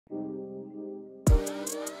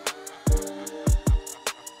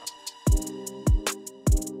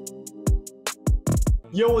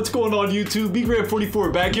Yo, what's going on YouTube?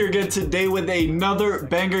 BGrant44 back here again today with another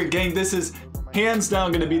banger, gang. This is hands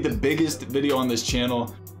down gonna be the biggest video on this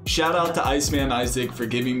channel. Shout out to IceManIsaac for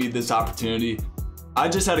giving me this opportunity. I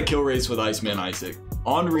just had a kill race with IceManIsaac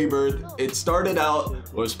on Rebirth. It started out,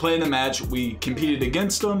 I was playing a match, we competed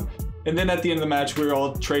against him, and then at the end of the match we were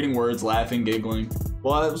all trading words, laughing, giggling.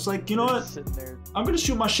 Well, I was like, you know what? I'm gonna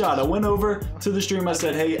shoot my shot. I went over to the stream, I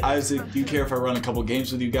said, hey Isaac, do you care if I run a couple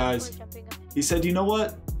games with you guys? He said, you know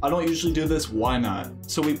what? I don't usually do this, why not?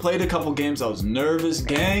 So we played a couple games. I was nervous.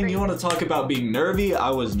 Gang, you want to talk about being nervy? I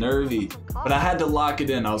was nervy, but I had to lock it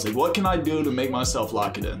in. I was like, what can I do to make myself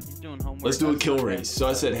lock it in? Let's do a kill race. So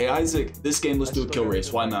I said, hey Isaac, this game, let's do a kill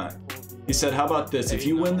race, why not? He said, how about this? If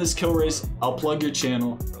you win this kill race, I'll plug your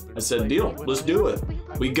channel. I said, deal, let's do it.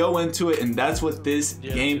 We go into it, and that's what this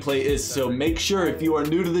gameplay is. So make sure if you are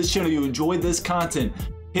new to this channel, you enjoy this content,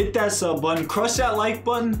 hit that sub button, crush that like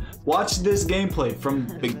button, watch this gameplay from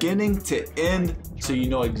beginning to end so you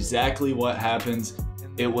know exactly what happens.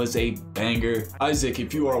 It was a banger. Isaac,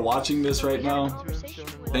 if you are watching this right now,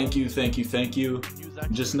 thank you, thank you, thank you.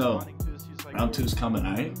 Just know, round 2's coming,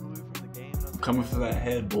 alright? I'm coming for that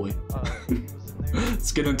head, boy.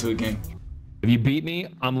 Let's get into it, gang. If you beat me,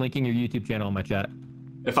 I'm linking your YouTube channel in my chat.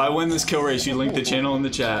 If I win this kill race, you link the channel in the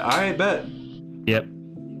chat. Alright, bet. Yep.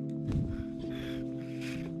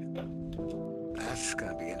 That's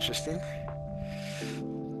gonna be interesting.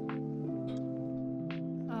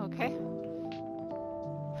 Okay.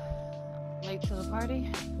 Late to the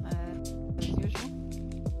party, as usual.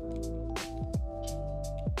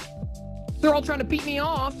 They're all trying to beat me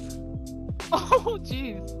off. Oh,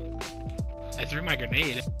 jeez. I threw my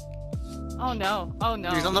grenade. Oh no. Oh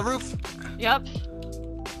no. He's on the roof. Yep.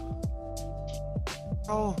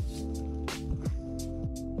 Oh.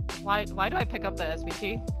 Why do I pick up the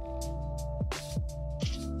SBT?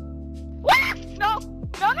 What? No!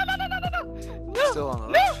 No, no, no, no, no, no, no! No! Still on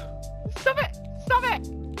the No! roof. Stop it! Stop it!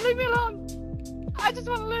 Leave me alone! I just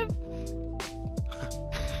want to live!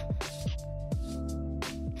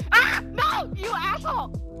 Ah! No! You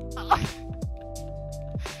asshole!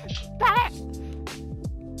 Stop it!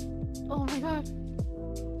 Oh my god.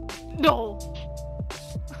 No!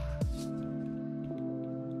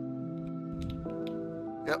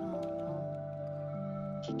 Yep.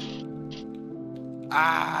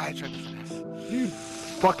 Ah, I tried to finesse. You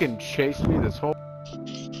fucking chased me this whole.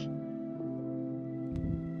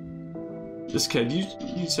 This kid, you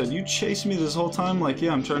said you chased me this whole time? Like,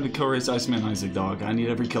 yeah, I'm trying to kill race IceManIsaac, dog. I need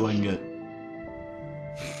every kill I can get.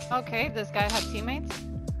 Okay, this guy had teammates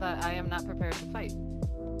that I am not prepared to fight.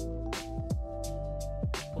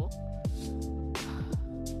 Cool.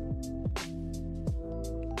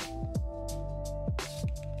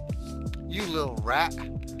 You little rat.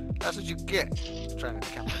 That's what you get. Trying to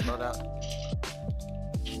count the boat out.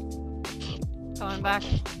 Coming back.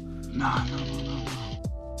 No, no, no, no, no.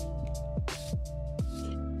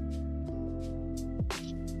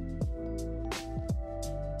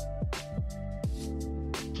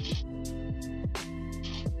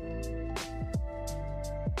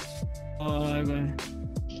 Oh, man.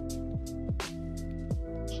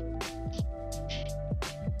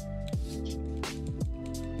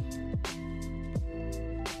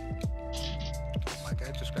 Oh my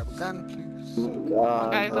god, just grab a gun, please.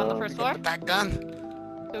 Guys on the first floor? Get that gun.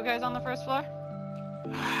 2 guys on the first floor?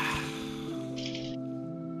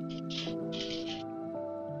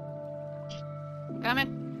 Coming.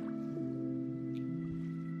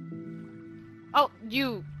 Oh,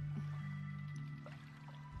 you.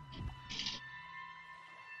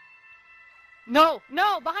 No,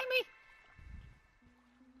 no, behind me.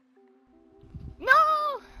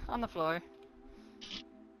 No, on the floor.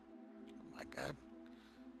 Oh my god.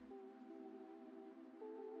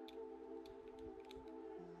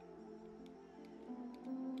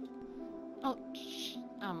 Oh, shh.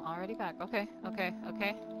 I'm already back. Okay, okay,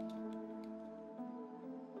 okay.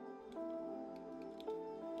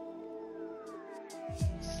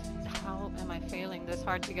 How am I failing this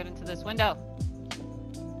hard to get into this window?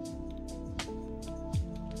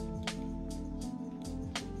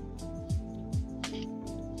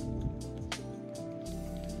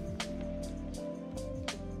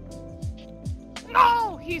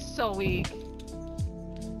 No! He's so weak.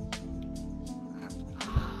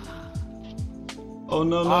 Oh,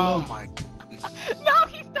 no, no, Oh no. my. No,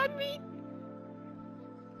 he stunned me!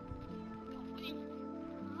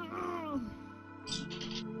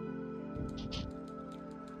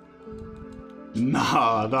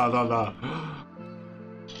 Nah, nah, nah, nah.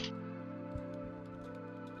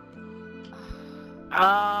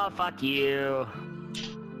 Oh, fuck you.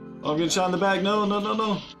 Oh, I'm getting shot in the back. No, no, no,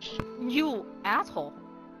 no. You asshole.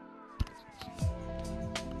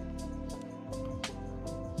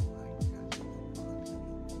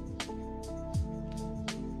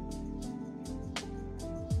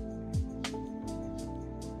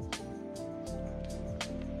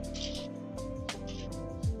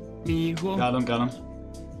 hijo. Got him, got him.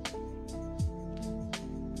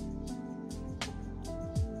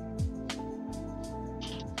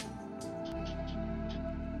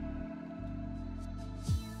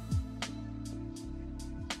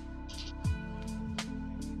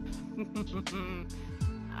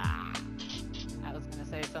 Ah, I was gonna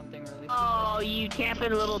say something really Oh, you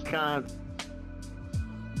camping little cunt.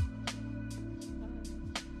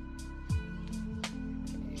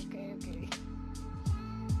 Okay.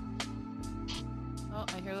 Oh,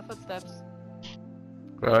 I hear the footsteps.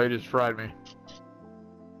 Oh, he just fried me.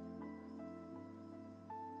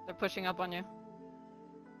 They're pushing up on you.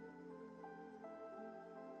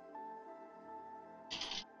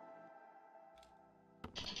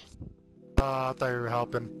 I thought you were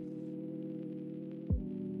helping.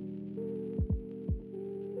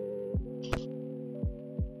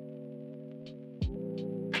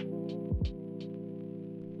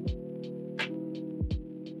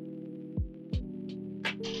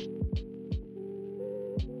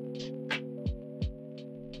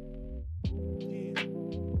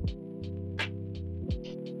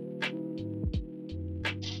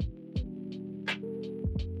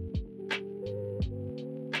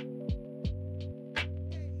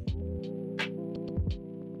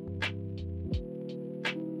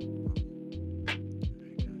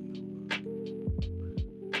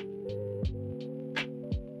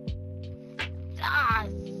 Ah,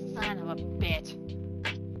 son of a bitch.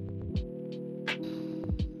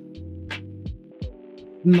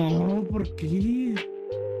 No, ¿por qué?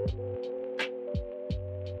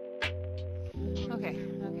 Okay.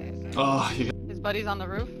 Oh, you got... His buddy's on the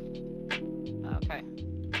roof? Okay.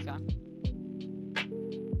 He's gone.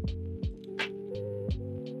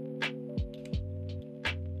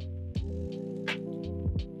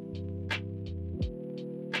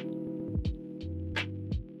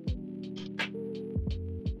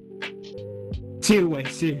 Sí, güey,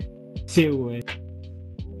 sí. Sí, güey.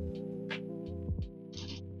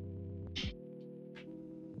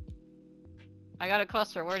 I got a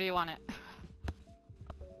cluster. Where do you want it?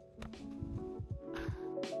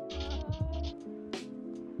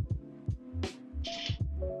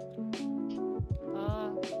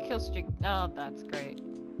 Kill streak. Oh, that's great.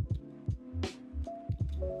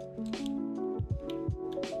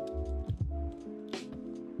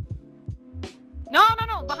 No!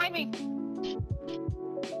 Behind me!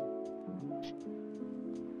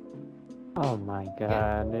 Oh my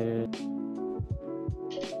god, dude.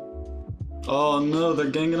 Oh no, they're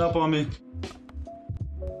ganging up on me.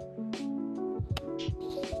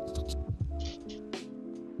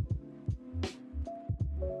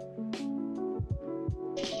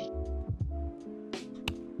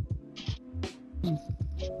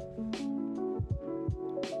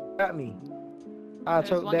 Got me.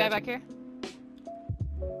 There's one guy back here.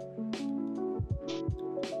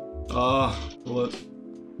 What?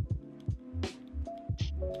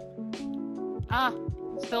 Ah,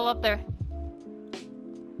 still up there.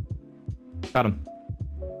 Got him.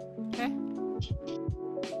 Okay.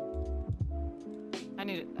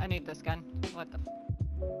 I need this gun. What the?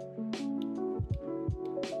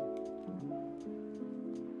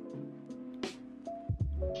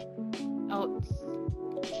 Oh.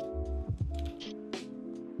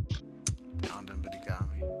 Found him, but he got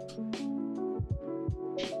me.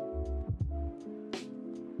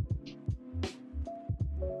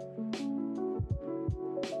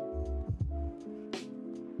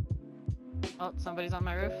 Oh, somebody's on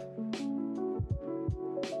my roof.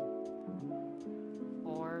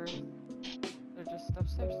 Or they're just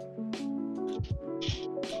upstairs.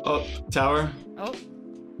 Oh, tower. Oh.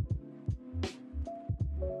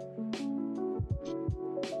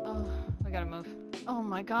 Oh, we gotta move. Oh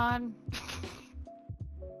my god.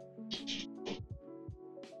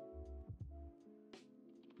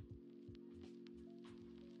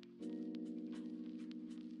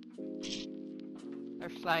 They're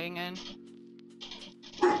flying in.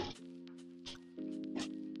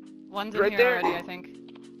 One's in Right here there. already, I think.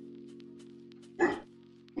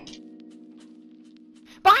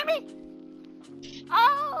 Behind me!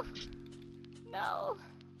 Oh! No.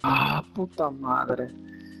 Ah, puta madre.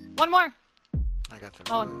 One more! I got the.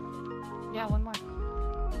 Oh, yeah, one more.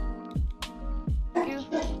 Thank you.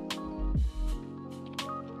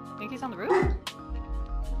 Think he's on the roof?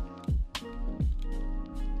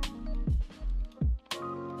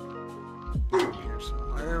 Here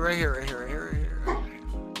somewhere. Right here.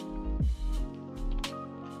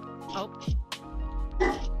 Oh.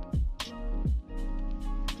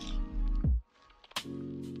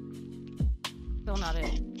 Still not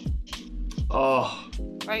it. Oh.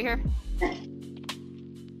 Right here.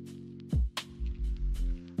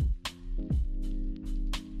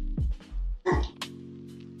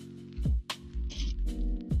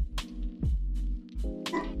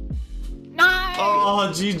 Oh,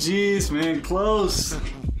 GG's, man. Close.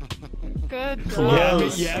 Good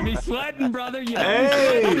Close. job. Yeah, me sweating, brother. Yeah.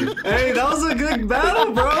 Hey, hey, that was a good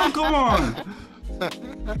battle, bro. Come on.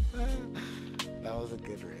 That was a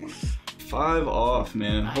good race. 5 off,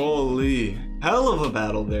 man. Holy. Hell of a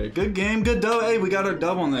battle there. Good game, good dub. Hey, we got our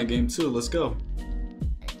dub on that game, too. Let's go.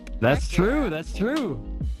 That's true. That's true.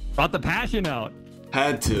 Brought the passion out.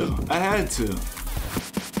 Had to. I had to.